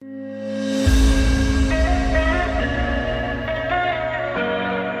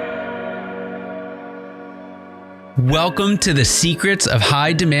Welcome to the Secrets of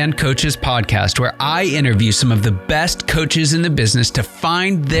High Demand Coaches podcast, where I interview some of the best coaches in the business to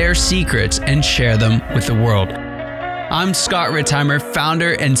find their secrets and share them with the world. I'm Scott Ritzheimer,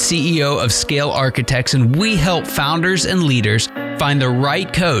 founder and CEO of Scale Architects, and we help founders and leaders find the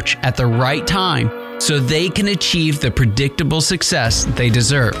right coach at the right time so they can achieve the predictable success they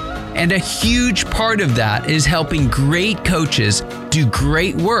deserve. And a huge part of that is helping great coaches do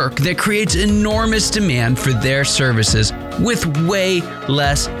great work that creates enormous demand for their services with way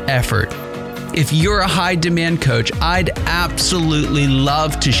less effort. If you're a high demand coach, I'd absolutely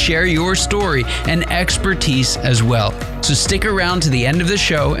love to share your story and expertise as well. So stick around to the end of the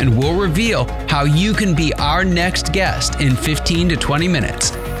show and we'll reveal how you can be our next guest in 15 to 20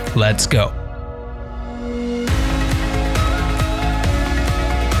 minutes. Let's go.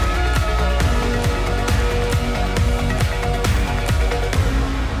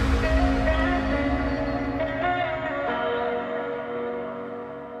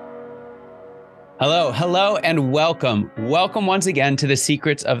 Hello, and welcome. Welcome once again to the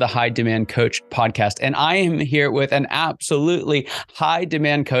Secrets of the High Demand Coach podcast. And I am here with an absolutely high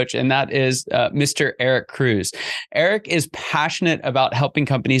demand coach, and that is Mr. Eric Cruz. Eric is passionate about helping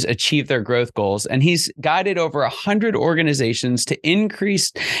companies achieve their growth goals, and he's guided over 100 organizations to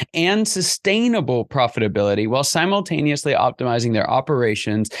increase and sustainable profitability while simultaneously optimizing their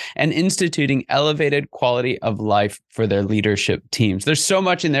operations and instituting elevated quality of life for their leadership teams. There's so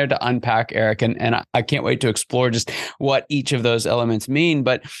much in there to unpack, Eric, and I can't wait to explore just what each of those elements mean.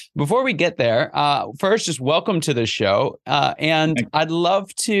 But before we get there, first, just welcome to the show. And I'd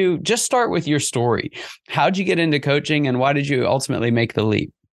love to just start with your story. How'd you get into coaching and why did you ultimately make the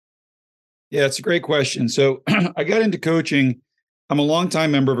leap? Yeah, it's a great question. So I got into coaching. I'm a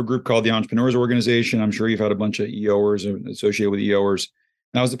longtime member of a group called the Entrepreneurs Organization. I'm sure you've had a bunch of EOers associated with EOers.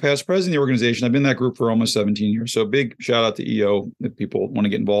 And I was the past president of the organization. I've been in that group for almost 17 years. So big shout out to EO if people want to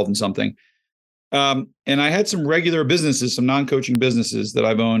get involved in something. And I had some regular businesses, some non-coaching businesses that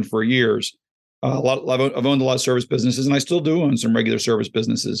I've owned for years. I've owned a lot of service businesses, and I still do own some regular service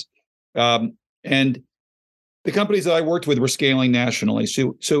businesses. And the companies that I worked with were scaling nationally.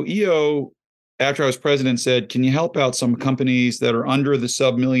 So EO, after I was president, said, "Can you help out some companies that are under the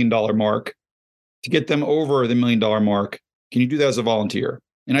sub $1 million mark to get them over the $1 million mark? Can you do that as a volunteer?"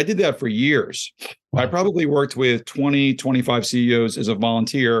 And I did that for years. Wow. I probably worked with 20, 25 CEOs as a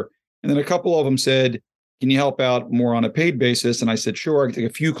volunteer. And then a couple of them said, "Can you help out more on a paid basis?" And I said, "Sure, I can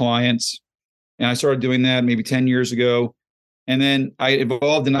take a few clients." And I started doing that maybe 10 years ago. And then I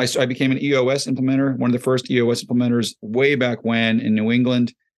evolved and I became an EOS implementer, one of the first EOS implementers way back when in New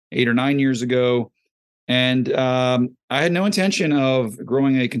England, 8 or 9 years ago. And I had no intention of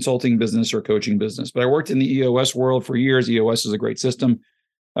growing a consulting business or coaching business, but I worked in the EOS world for years. EOS is a great system.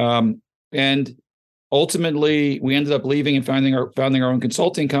 And ultimately, we ended up leaving and founding our own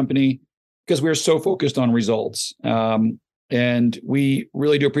consulting company because we were so focused on results. And we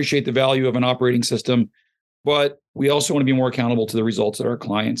really do appreciate the value of an operating system, but we also want to be more accountable to the results that our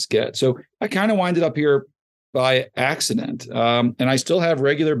clients get. So I kind of winded up here by accident. And I still have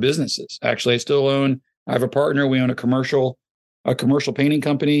regular businesses. Actually, I have a partner. We own a commercial painting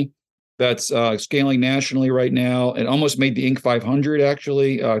company that's scaling nationally right now. It almost made the Inc. 500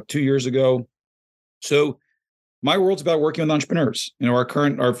 actually 2 years ago. So my world's about working with entrepreneurs. You know, our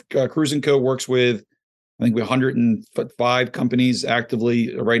Cruz & Co. works with, I think we have 105 companies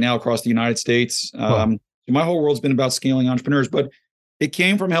actively right now across the United States. Wow. So my whole world's been about scaling entrepreneurs, but it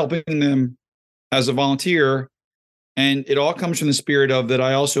came from helping them as a volunteer. And it all comes from the spirit of that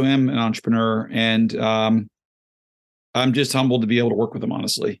I also am an entrepreneur. And I'm just humbled to be able to work with them,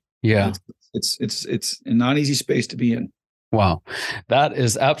 honestly. Yeah. It's a not easy space to be in. Wow. That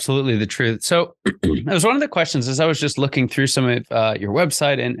is absolutely the truth. So it was one of the questions as I was just looking through some of your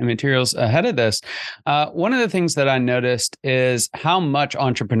website and materials ahead of this. One of the things that I noticed is how much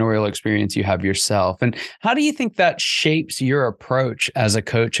entrepreneurial experience you have yourself. And how do you think that shapes your approach as a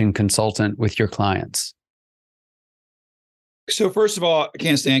coach and consultant with your clients? So first of all, I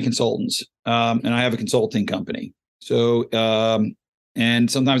can't stand consultants. And I have a consulting company. So, and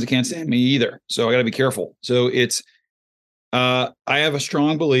sometimes I can't stand me either. So I got to be careful. So I have a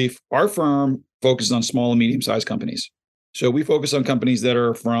strong belief. Our firm focuses on small and medium-sized companies. So we focus on companies that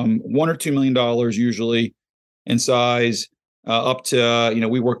are from $1 or $2 million usually in size, up to,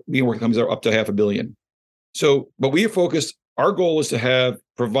 we work with companies that are up to $500 million. So, but we have focused, our goal is to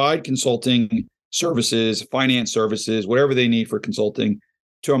provide consulting services, finance services, whatever they need for consulting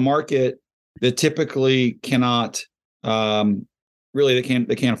to a market that typically cannot, they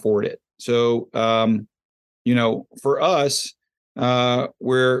can't afford it. So, for us,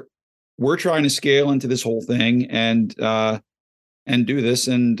 we're trying to scale into this whole thing and do this.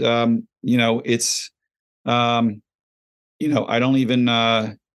 And, it's, I don't even,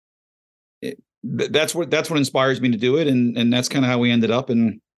 that's what inspires me to do it. And that's kind of how we ended up.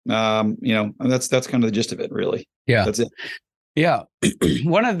 And, that's kind of the gist of it, really. Yeah. That's it. Yeah.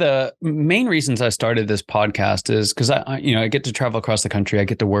 One of the main reasons I started this podcast is because I get to travel across the country. I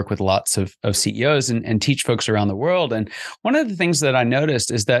get to work with lots of CEOs and teach folks around the world. And one of the things that I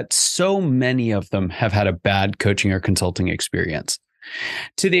noticed is that so many of them have had a bad coaching or consulting experience.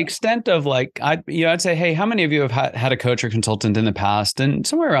 To the extent of I'd say, hey, how many of you have had a coach or consultant in the past? And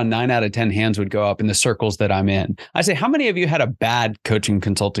somewhere around 9 out of 10 hands would go up in the circles that I'm in. I say, how many of you had a bad coaching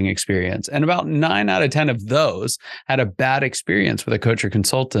consulting experience? And about 9 out of 10 of those had a bad experience with a coach or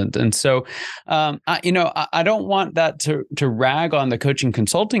consultant. And so, I don't want that to rag on the coaching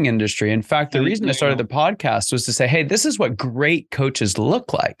consulting industry. In fact, the reason I started the podcast was to say, hey, this is what great coaches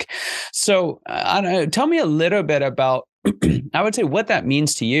look like. So tell me a little bit about, I would say what that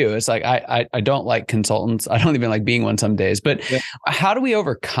means to you. It's like, I don't like consultants. I don't even like being one some days, but how do we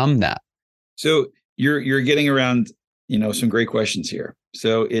overcome that? So you're getting around, some great questions here.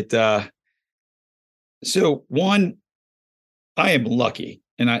 So one, I am lucky,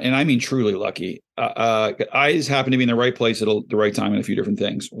 and I mean truly lucky. I just happen to be in the right place at the right time in a few different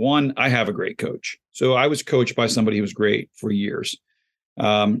things. One, I have a great coach. So I was coached by somebody who was great for years.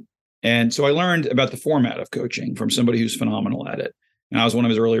 And so I learned about the format of coaching from somebody who's phenomenal at it. And I was one of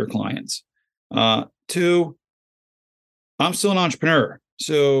his earlier clients. Two, I'm still an entrepreneur.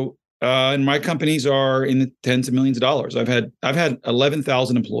 So, and my companies are in the tens of millions of dollars. I've had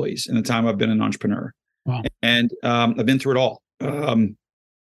 11,000 employees in the time I've been an entrepreneur. Wow. And I've been through it all.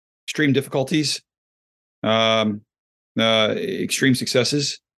 Extreme difficulties, extreme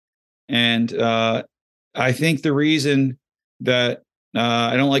successes. And I think the reason that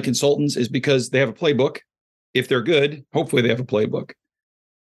I don't like consultants is because they have a playbook. If they're good, hopefully they have a playbook.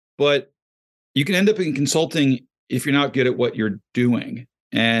 But you can end up in consulting if you're not good at what you're doing.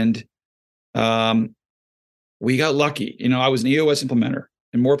 And we got lucky. I was an EOS implementer,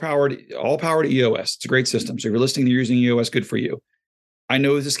 and all power to EOS. It's a great system. So if you're listening to using EOS, good for you. I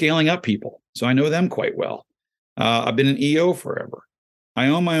know the scaling up people, so I know them quite well. I've been an EO forever. I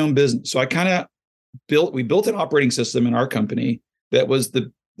own my own business. So I kind of built an operating system in our company that was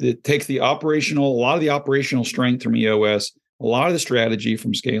that takes a lot of the operational strength from EOS, a lot of the strategy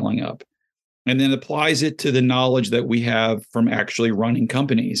from scaling up, and then applies it to the knowledge that we have from actually running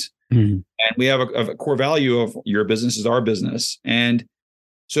companies. Mm-hmm. And we have a core value of your business is our business. And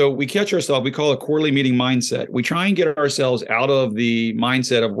so we catch ourselves, we call it quarterly meeting mindset. We try and get ourselves out of the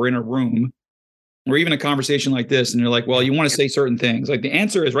mindset of we're in a room or even a conversation like this. And you're like, well, you want to say certain things. Like the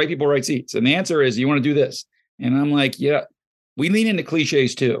answer is right people, right seats. And the answer is you want to do this. And I'm like, yeah. We lean into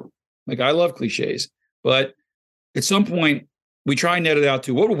cliches too. Like I love cliches, but at some point we try and net it out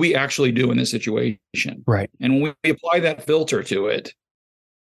to what would we actually do in this situation? Right. And when we apply that filter to it,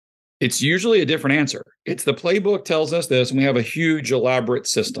 it's usually a different answer. It's the playbook tells us this, and we have a huge elaborate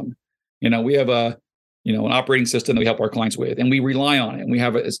system. We have an operating system that we help our clients with, and we rely on it. And we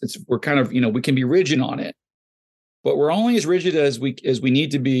have we're kind of, we can be rigid on it, but we're only as rigid as we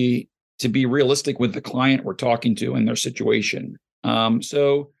need to be realistic with the client we're talking to and their situation.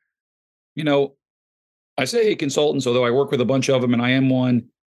 So, I say consultants, although I work with a bunch of them and I am one,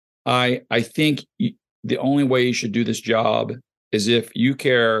 I think the only way you should do this job is if you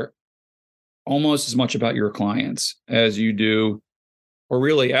care almost as much about your clients as you do, or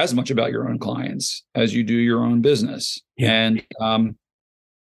really as much about your own clients as you do your own business. Yeah. And,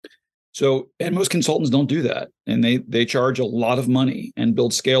 and most consultants don't do that. And they charge a lot of money and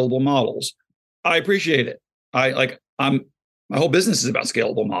build scalable models. I appreciate it. My whole business is about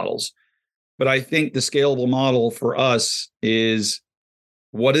scalable models. But I think the scalable model for us is,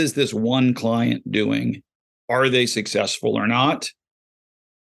 what is this one client doing? Are they successful or not?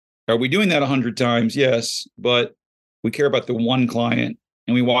 Are we doing that 100 times? Yes. But we care about the one client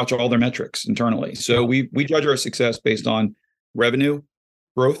and we watch all their metrics internally. So we judge our success based on revenue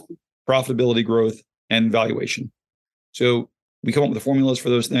growth, profitability growth, and valuation. So we come up with the formulas for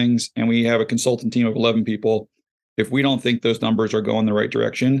those things, and we have a consultant team of 11 people. If we don't think those numbers are going the right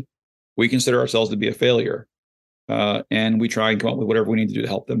direction, we consider ourselves to be a failure. And we try and come up with whatever we need to do to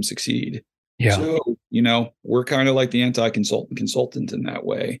help them succeed. Yeah. So, we're kind of like the anti-consultant in that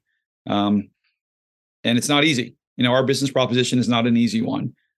way. And it's not easy. Our business proposition is not an easy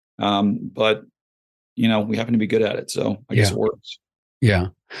one. But, we happen to be good at it. So I guess it works. Yeah.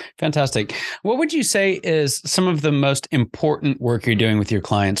 Fantastic. What would you say is some of the most important work you're doing with your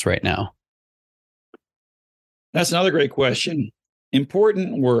clients right now? That's another great question.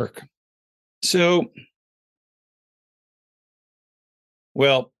 Important work. So,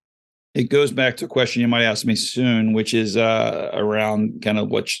 well, it goes back to a question you might ask me soon, which is around kind of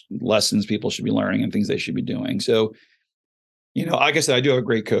what lessons people should be learning and things they should be doing. So, like I said, I do have a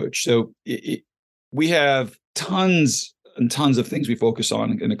great coach. So we have tons and tons of things we focus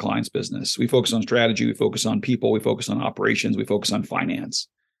on in a client's business. We focus on strategy, we focus on people, we focus on operations, we focus on finance.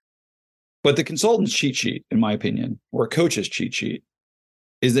 But the consultant's cheat sheet, in my opinion, or a coach's cheat sheet,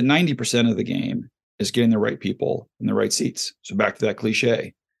 is that 90% of the game is getting the right people in the right seats. So back to that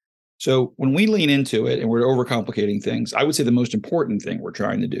cliche. So when we lean into it and we're overcomplicating things, I would say the most important thing we're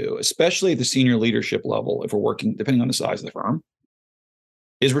trying to do, especially at the senior leadership level, if we're working, depending on the size of the firm,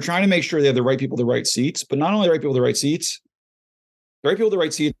 is we're trying to make sure they have the right people, the right seats, but not only the right people, the right seats, the right people, the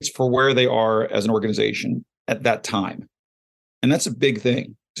right seats for where they are as an organization at that time. And that's a big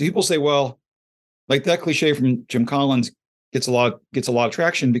thing. So people say, well, like that cliche from Jim Collins gets a lot of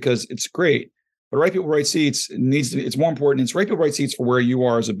traction because it's great. But right people, right seats, it's more important. It's right people, right seats for where you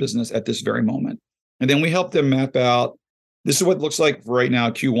are as a business at this very moment. And then we help them map out, this is what it looks like right now,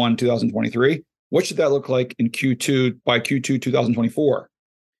 Q1 2023. What should that look like in Q2 by Q2 2024?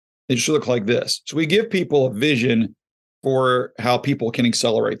 It should look like this. So we give people a vision for how people can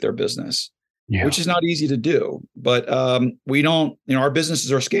accelerate their business, which is not easy to do. But we don't, our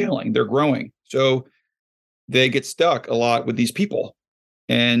businesses are scaling, they're growing. So they get stuck a lot with these people.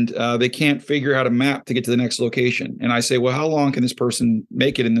 And they can't figure out a map to get to the next location. And I say, well, how long can this person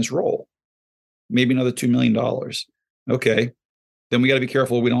make it in this role? Maybe another $2 million. Okay. Then we got to be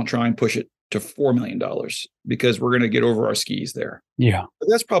careful we don't try and push it to $4 million because we're going to get over our skis there. Yeah. But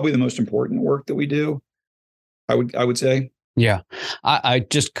that's probably the most important work that we do, I would say. Yeah, I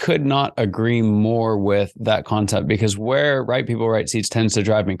just could not agree more with that concept, because where right people, right seats tends to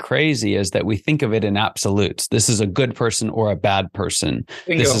drive me crazy is that we think of it in absolutes. This is a good person or a bad person.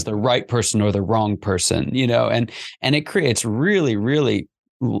 Bingo. This is the right person or the wrong person, and it creates really, really,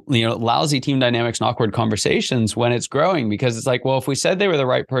 lousy team dynamics and awkward conversations when it's growing, because it's like, well, if we said they were the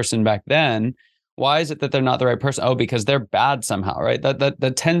right person back then, why is it that they're not the right person? Oh, because they're bad somehow, right?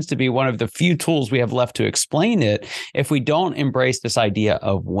 That tends to be one of the few tools we have left to explain it if we don't embrace this idea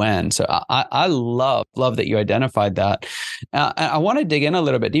of when. So I love that you identified that. I want to dig in a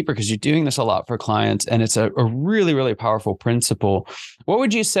little bit deeper because you're doing this a lot for clients, and it's a really, really powerful principle. What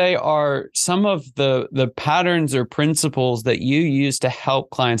would you say are some of the patterns or principles that you use to help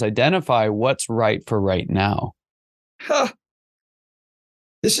clients identify what's right for right now?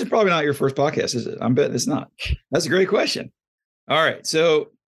 This is probably not your first podcast, is it? I'm betting it's not. That's a great question. All right. So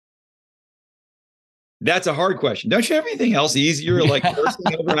that's a hard question. Don't you have anything else easier, like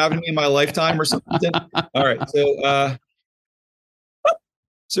bursting over and having me in my lifetime or something? All right.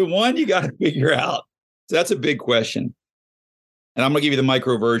 So one, you got to figure out. So that's a big question. And I'm going to give you the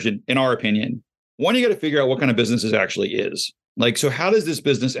micro version, in our opinion. One, you got to figure out what kind of business this actually is. Like, so how does this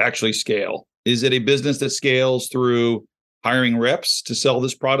business actually scale? Is it a business that scales through hiring reps to sell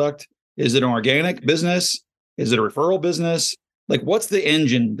this product? Is it an organic business? Is it a referral business? Like, what's the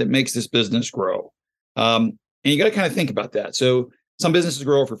engine that makes this business grow? And you got to kind of think about that. So some businesses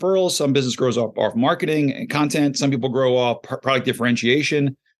grow off referrals. Some business grows off marketing and content. Some people grow off product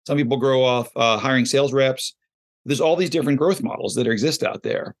differentiation. Some people grow off hiring sales reps. There's all these different growth models that exist out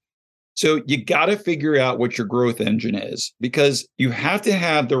there. So you got to figure out what your growth engine is, because you have to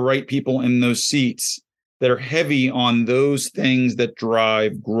have the right people in those seats that are heavy on those things that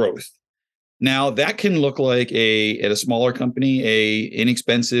drive growth. Now, that can look like at a smaller company, a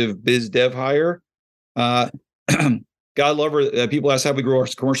inexpensive biz dev hire. God love her. People ask how we grow our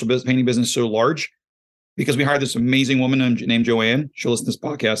commercial painting business so large, because we hired this amazing woman named Joanne. She'll listen to this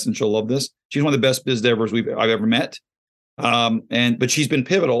podcast and she'll love this. She's one of the best biz devers I've ever met. But she's been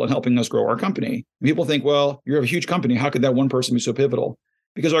pivotal in helping us grow our company. People think, well, you're a huge company. How could that one person be so pivotal?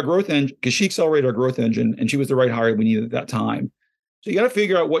 Because our growth engine, because she accelerated our growth engine, and she was the right hire we needed at that time. So you got to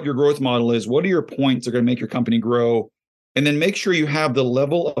figure out what your growth model is. What are your points that are going to make your company grow? And then make sure you have the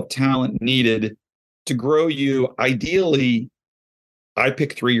level of talent needed to grow you. Ideally, I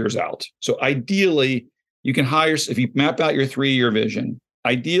pick 3 years out. So ideally, you can hire, if you map out your 3-year vision,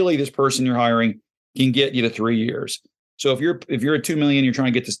 ideally this person you're hiring can get you to 3 years. So if you're at 2 million, you're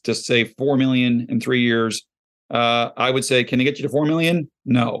trying to get to say 4 million in 3 years. I would say, can they get you to 4 million?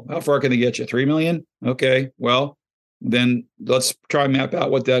 No. How far can they get you? 3 million? Okay. Well, then let's try and map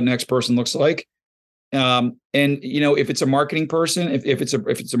out what that next person looks like. And if it's a marketing person, if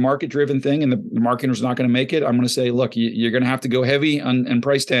it's a market driven thing and the marketer's not going to make it, I'm going to say, look, you're going to have to go heavy on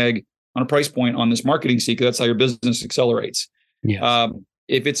price tag, on a price point on this marketing seat, because that's how your business accelerates. Yes.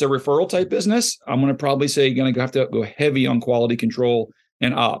 If it's a referral type business, I'm going to probably say you're going to have to go heavy on quality control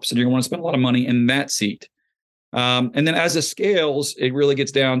and ops, and you're going to want to spend a lot of money in that seat. And then as it scales, it really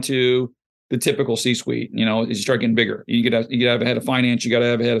gets down to the typical C-suite. As you start getting bigger, you got to have a head of finance, you got to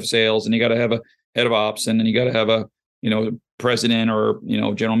have a head of sales, and you got to have a head of ops, and then you got to have a president or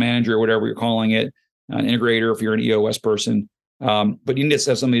general manager or whatever you're calling it, an integrator if you're an EOS person. But you need to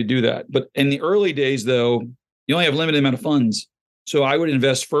have somebody to do that. But in the early days, though, you only have a limited amount of funds. So I would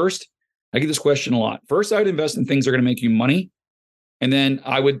invest first. I get this question a lot. First, I would invest in things that are going to make you money. And then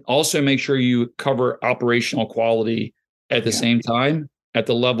I would also make sure you cover operational quality at the same time at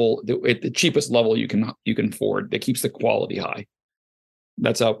the level, at the cheapest level you can afford that keeps the quality high.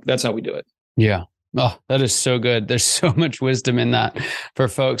 That's how we do it. Yeah. Oh, that is so good. There's so much wisdom in that for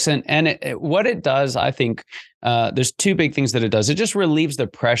folks. And what it does, I think, there's two big things that it does. It just relieves the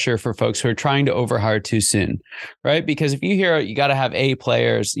pressure for folks who are trying to overhire too soon, right? Because if you hear you got to have A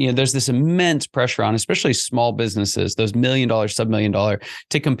players, there's this immense pressure on, especially small businesses, those $1 million, sub-$1 million,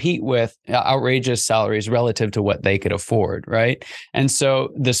 to compete with outrageous salaries relative to what they could afford, right? And so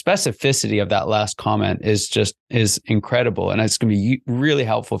the specificity of that last comment is incredible. And it's going to be really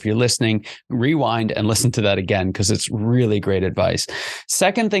helpful if you're listening, rewind and listen to that again, because it's really great advice.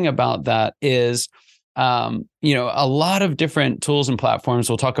 Second thing about that is, a lot of different tools and platforms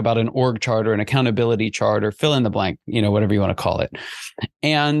will talk about an org chart or an accountability chart or fill in the blank, whatever you want to call it.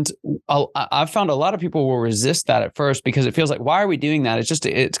 And I've found a lot of people will resist that at first because it feels like, why are we doing that?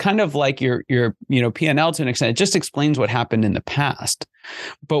 It's kind of like your P&L to an extent. It just explains what happened in the past.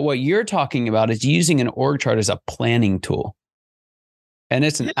 But what you're talking about is using an org chart as a planning tool. And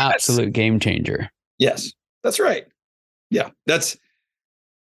it's an absolute game changer. Yes, that's right. Yeah,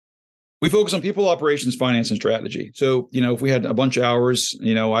 we focus on people, operations, finance, and strategy. So, if we had a bunch of hours,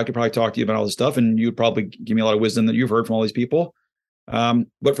 I could probably talk to you about all this stuff, and you'd probably give me a lot of wisdom that you've heard from all these people.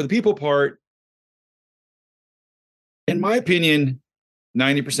 But for the people part, in my opinion,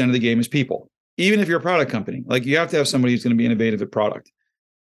 90% of the game is people. Even if you're a product company, like you have to have somebody who's going to be innovative at product.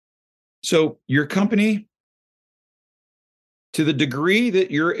 So your company, to the degree that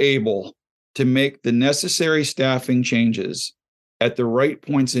you're able to make the necessary staffing changes at the right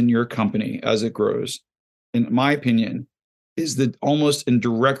points in your company as it grows, in my opinion, is almost in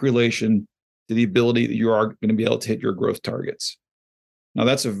direct relation to the ability that you are going to be able to hit your growth targets. Now,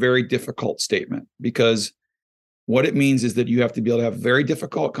 that's a very difficult statement because what it means is that you have to be able to have very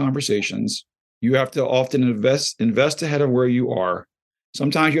difficult conversations. You have to often invest ahead of where you are.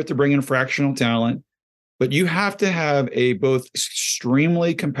 Sometimes you have to bring in fractional talent, but you have to have a both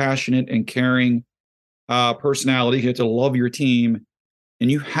extremely compassionate and caring personality. You have to love your team,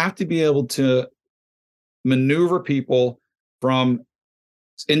 and you have to be able to maneuver people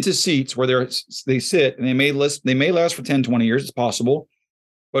into seats where they sit, and they may last for 10, 20 years. It's possible.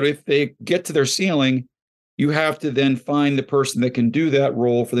 But if they get to their ceiling, you have to then find the person that can do that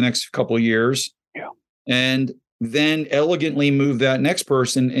role for the next couple of years. Yeah. And then elegantly move that next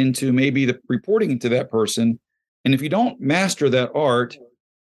person into maybe the reporting to that person. And if you don't master that art,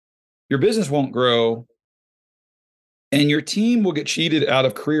 your business won't grow. And your team will get cheated out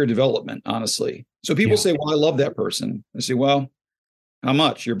of career development, honestly. So people say, well, I love that person. I say, well, how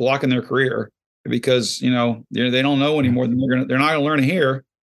much? You're blocking their career because, they don't know any more than they're not going to learn here.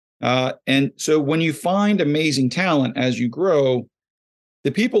 And so when you find amazing talent as you grow,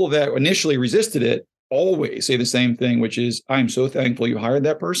 the people that initially resisted it always say the same thing, which is, I'm so thankful you hired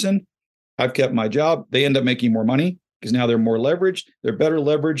that person. I've kept my job. They end up making more money because now they're more leveraged. They're better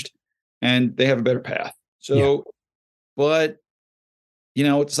leveraged and they have a better path. So, but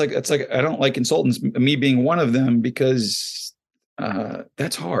it's like, I don't like consultants, me being one of them, because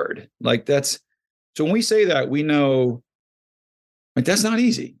that's hard. So when we say that, we know that's not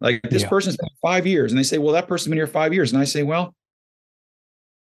easy. Like this person's been 5 years and they say, well, that person's been here 5 years. And I say, well,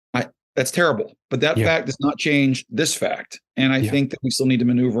 that's terrible. But that fact does not change this fact. And I think that we still need to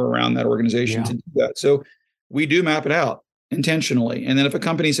maneuver around that organization to do that. So we do map it out intentionally. And then if a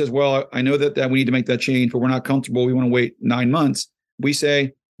company says, well, I know that we need to make that change, but we're not comfortable, we want to wait 9 months, we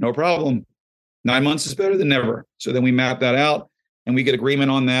say, no problem. 9 months is better than never. So then we map that out and we get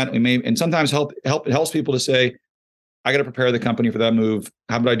agreement on that. And sometimes it helps people to say, I got to prepare the company for that move.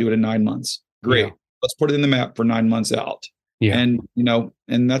 How about I do it in 9 months? Great. Yeah. Let's put it in the map for 9 months out. Yeah. And,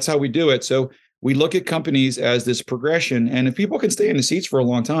 and that's how we do it. So we look at companies as this progression. And if people can stay in the seats for a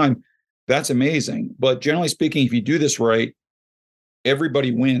long time, that's amazing. But generally speaking, if you do this right,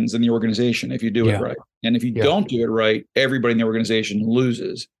 everybody wins in the organization if you do it right. And if you don't do it right, everybody in the organization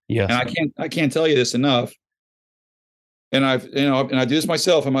loses. Yes. And I can't tell you this enough. And I do this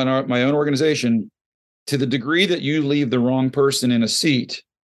myself in my own organization. To the degree that you leave the wrong person in a seat,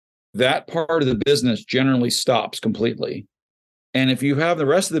 that part of the business generally stops completely. And if you have the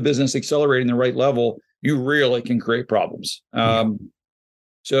rest of the business accelerating the right level, you really can create problems.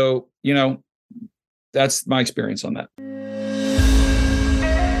 So, that's my experience on that.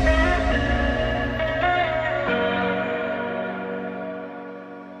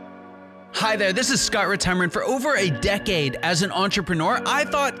 Hi there, this is Scott Retirement. For over a decade as an entrepreneur, I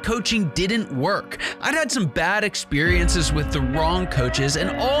thought coaching didn't work. I'd had some bad experiences with the wrong coaches, and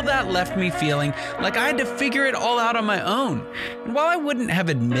all that left me feeling like I had to figure it all out on my own. And while I wouldn't have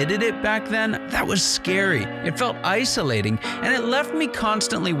admitted it back then, that was scary. It felt isolating, and it left me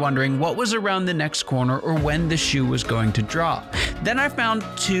constantly wondering what was around the next corner or when the shoe was going to drop. Then I found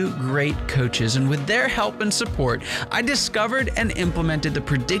two great coaches, and with their help and support, I discovered and implemented the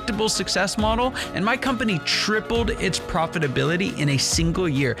predictable success model, and my company tripled its profitability in a single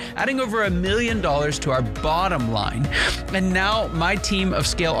year, adding over $1 million to our bottom line. And now my team of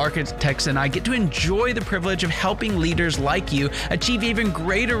Scale Architects and I get to enjoy the privilege of helping leaders like you achieve even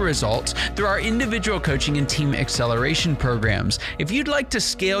greater results through our individual coaching and team acceleration programs. If you'd like to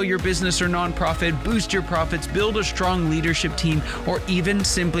scale your business or nonprofit, boost your profits, build a strong leadership team, or even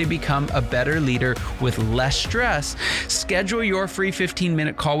simply become a better leader with less stress, schedule your free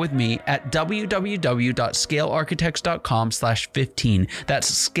 15-minute call with me at www.scalearchitects.com/15.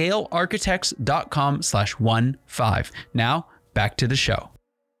 That's scalearchitects.com/15. Now, back to the show.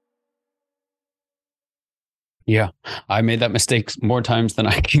 Yeah, I made that mistake more times than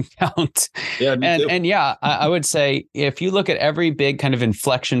I can count. Yeah, me too. And yeah, I would say if you look at every big kind of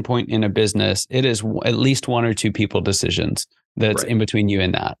inflection point in a business, it is at least one or two people decisions that's in between you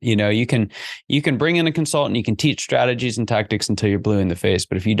and that. You can bring in a consultant, you can teach strategies and tactics until you're blue in the face,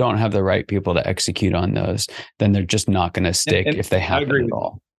 but if you don't have the right people to execute on those, then they're just not going to stick if they happen at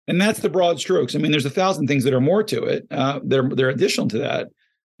all. And that's the broad strokes. I mean, there's 1,000 things that are more to it. They're additional to that,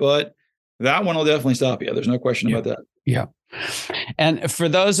 but that one will definitely stop you. There's no question about that. Yeah. And for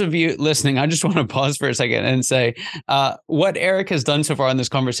those of you listening, I just want to pause for a second and say what Eric has done so far in this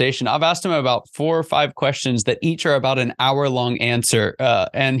conversation. I've asked him about 4 or 5 questions that each are about an hour-long answer.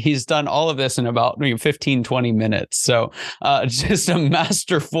 And he's done all of this in about 15, 20 minutes. So just a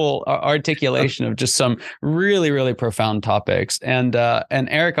masterful articulation of just some really, really profound topics. And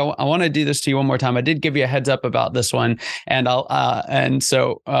Eric, I want to do this to you one more time. I did give you a heads up about this one, and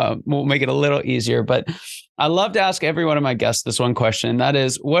so we'll make it a little easier. But I love to ask every one of my guests this one question. That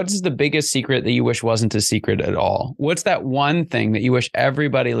is, what's the biggest secret that you wish wasn't a secret at all? What's that one thing that you wish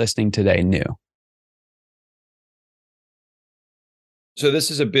everybody listening today knew? So this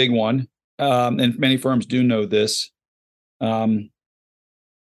is a big one. And many firms do know this. I want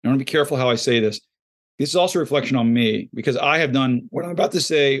to be careful how I say this. This is also a reflection on me, because I have done what I'm about to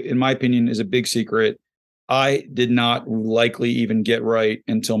say, in my opinion, is a big secret. I did not likely even get right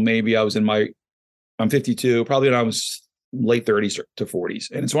until maybe I'm 52, probably when I was late 30s to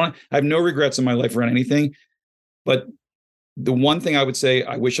 40s. And I have no regrets in my life around anything. But the one thing I would say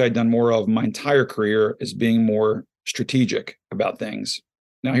I wish I'd done more of my entire career is being more strategic about things.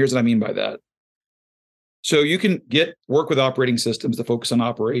 Now, here's what I mean by that. So you can work with operating systems to focus on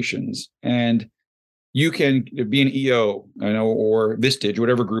operations, and you can be an EO, or Vistage,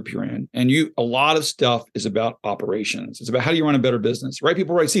 whatever group you're in. And a lot of stuff is about operations. It's about how do you run a better business, right?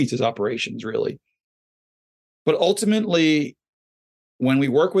 People, right seats is operations, really. But ultimately, when we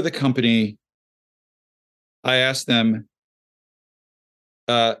work with a company, I ask them,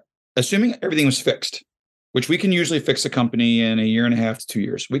 assuming everything was fixed, which we can usually fix a company in 1.5 to 2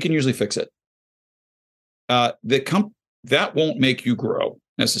 years. We can usually fix it. That won't make you grow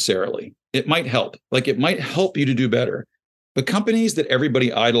necessarily. It might help. It might help you to do better. But companies that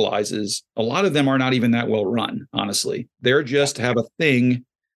everybody idolizes, a lot of them are not even that well run, honestly. They're just have a thing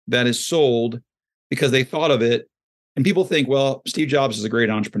that is sold because they thought of it. And people think, well, Steve Jobs is a great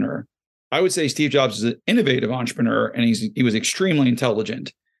entrepreneur. I would say Steve Jobs is an innovative entrepreneur, and he was extremely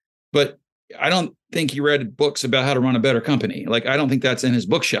intelligent. But I don't think he read books about how to run a better company. I don't think that's in his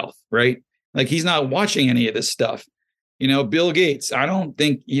bookshelf, right? He's not watching any of this stuff. Bill Gates, I don't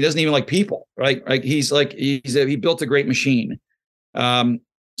think he doesn't even like people, right? He built a great machine.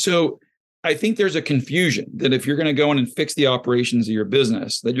 So I think there's a confusion that if you're going to go in and fix the operations of your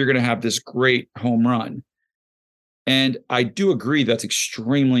business, that you're going to have this great home run. And I do agree that's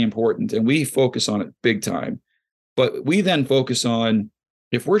extremely important. And we focus on it big time. But we then focus on,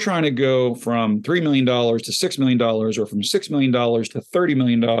 if we're trying to go from $3 million to $6 million, or from $6 million to $30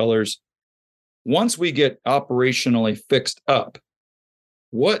 million, once we get operationally fixed up,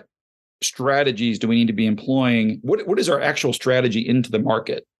 what strategies do we need to be employing? What is our actual strategy into the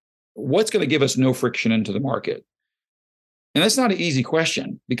market? What's going to give us no friction into the market? And that's not an easy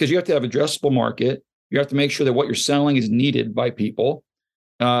question, because you have to have addressable market. You have to make sure that what you're selling is needed by people.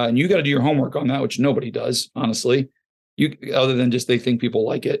 And you got to do your homework on that, which nobody does, honestly. Other than just they think people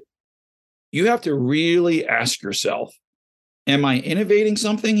like it. You have to really ask yourself, am I innovating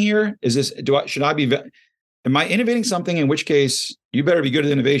something here? Am I innovating something? In which case, you better be good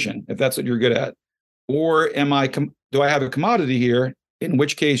at innovation if that's what you're good at. Or do I have a commodity here? In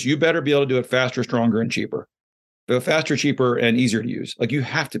which case, you better be able to do it faster, stronger, and cheaper. Do it faster, cheaper, and easier to use. Like you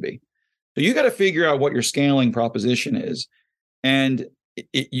have to be. So you got to figure out what your scaling proposition is. And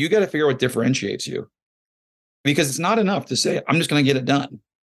you got to figure out what differentiates you. Because it's not enough to say, I'm just going to get it done.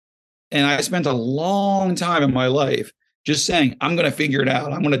 And I spent a long time in my life just saying, I'm going to figure it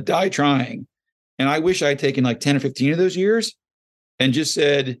out. I'm going to die trying. And I wish I had taken like 10 or 15 of those years and just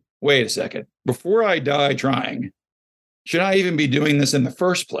said, wait a second, before I die trying, should I even be doing this in the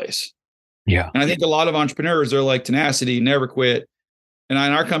first place? Yeah. And I think a lot of entrepreneurs are like tenacity, never quit. And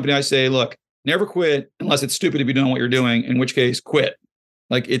in our company, I say, look, never quit unless it's stupid to be doing what you're doing, in which case quit.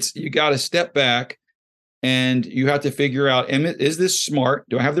 Like you got to step back and you have to figure out, is this smart?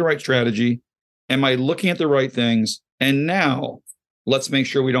 Do I have the right strategy? Am I looking at the right things? And now let's make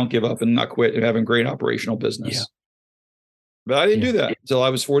sure we don't give up and not quit and having great operational business. Yeah. But I didn't do that until I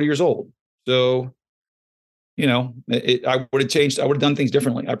was 40 years old. So, I would have changed. I would have done things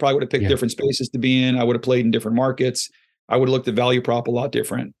differently. I probably would have picked different spaces to be in. I would have played in different markets. I would have looked at value prop a lot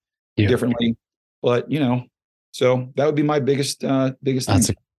differently. But, so that would be my biggest That's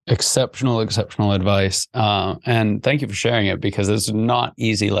thing. Exceptional advice. And thank you for sharing it, because it's not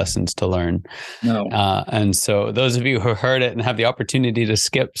easy lessons to learn. No. And so those of you who heard it and have the opportunity to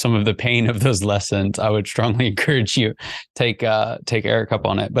skip some of the pain of those lessons, I would strongly encourage you take Eric up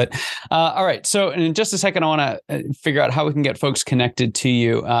on it. But all right. So in just a second, I want to figure out how we can get folks connected to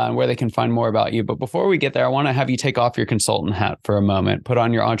you and where they can find more about you. But before we get there, I want to have you take off your consultant hat for a moment, put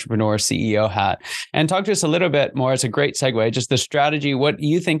on your entrepreneur CEO hat, and talk to us a little bit more. It's a great segue, just the strategy, what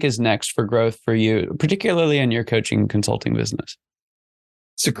you think is next for growth for you, particularly in your coaching consulting business?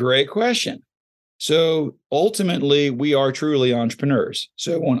 It's a great question. So ultimately, we are truly entrepreneurs.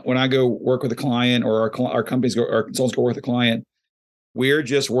 So when I go work with a client, or our consultants go work with a client, we're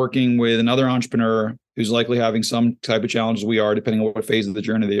just working with another entrepreneur who's likely having some type of challenges we are, depending on what phase of the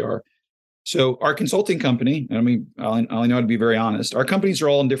journey they are. So our consulting company, I only know how to be very honest, our companies are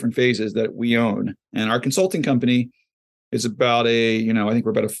all in different phases that we own. And our consulting company is about I think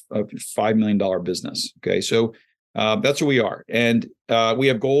we're about a $5 million business. Okay. So that's who we are. And we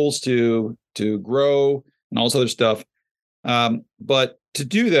have goals to grow and all this other stuff. But to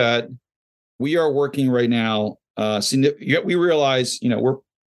do that, we are working right now. We realize, we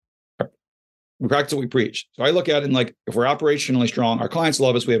practice what we preach. So I look at it and like, if we're operationally strong, our clients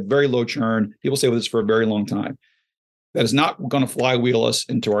love us. We have very low churn. People stay with us for a very long time. That is not going to flywheel us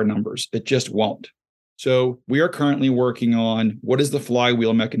into our numbers. It just won't. So we are currently working on what is the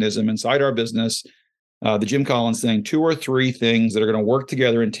flywheel mechanism inside our business, the Jim Collins thing, 2 or 3 things that are going to work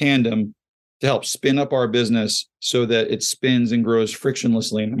together in tandem to help spin up our business so that it spins and grows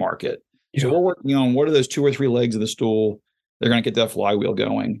frictionlessly in the market. Yeah. So we're working on what are those 2 or 3 legs of the stool that are going to get that flywheel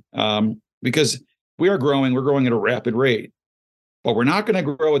going. Because we're growing at a rapid rate, but we're not going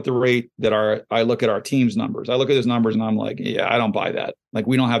to grow at the rate that I look at our team's numbers. I look at those numbers and I'm like, yeah, I don't buy that. Like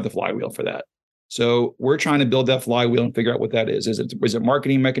we don't have the flywheel for that. So we're trying to build that flywheel and figure out what that is. Is it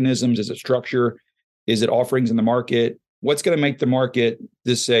marketing mechanisms? Is it structure? Is it offerings in the market? What's going to make the market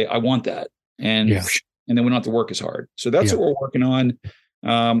just say, I want that? And then we don't have to work as hard. So that's what we're working on.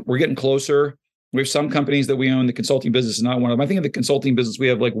 We're getting closer. We have some companies that we own. The consulting business is not one of them. I think in the consulting business, we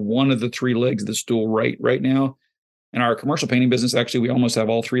have like one of the 3 legs of the stool right now. In our commercial painting business, actually, we almost have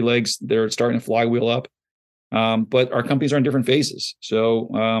all 3 legs. They're starting to flywheel up. But our companies are in different phases. So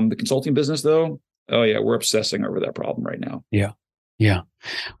the consulting business, though, we're obsessing over that problem right now. Yeah.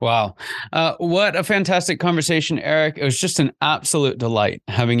 Wow. What a fantastic conversation, Eric. It was just an absolute delight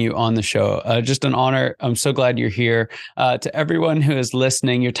having you on the show. Just an honor. I'm so glad you're here. To everyone who is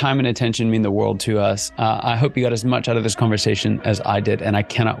listening, your time and attention mean the world to us. I hope you got as much out of this conversation as I did, and I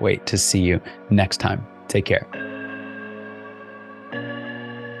cannot wait to see you next time. Take care.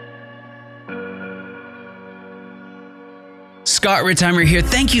 Scott Ritzheimer here.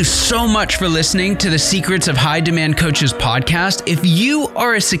 Thank you so much for listening to the Secrets of High Demand Coaches podcast. If you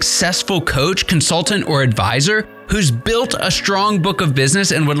are a successful coach, consultant, or advisor who's built a strong book of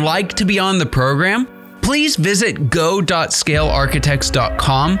business and would like to be on the program, please visit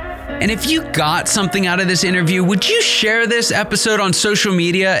go.scalearchitects.com. And if you got something out of this interview, would you share this episode on social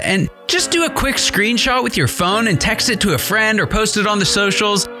media and just do a quick screenshot with your phone and text it to a friend or post it on the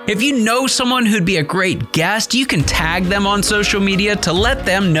socials? If you know someone who'd be a great guest, you can tag them on social media to let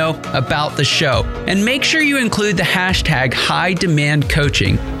them know about the show. And make sure you include the hashtag High Demand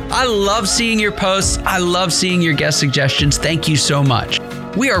Coaching. I love seeing your posts. I love seeing your guest suggestions. Thank you so much.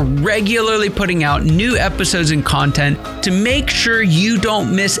 We are regularly putting out new episodes and content. To make sure you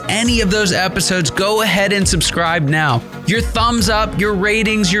don't miss any of those episodes, go ahead and subscribe now. Your thumbs up, your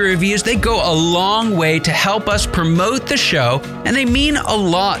ratings, your reviews, they go a long way to help us promote the show, and they mean a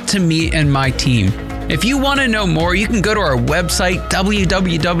lot to me and my team. If you want to know more, you can go to our website,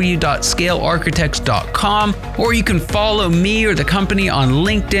 www.scalearchitects.com, or you can follow me or the company on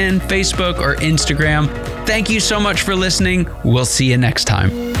LinkedIn, Facebook, or Instagram. Thank you so much for listening. We'll see you next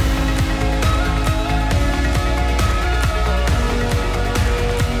time.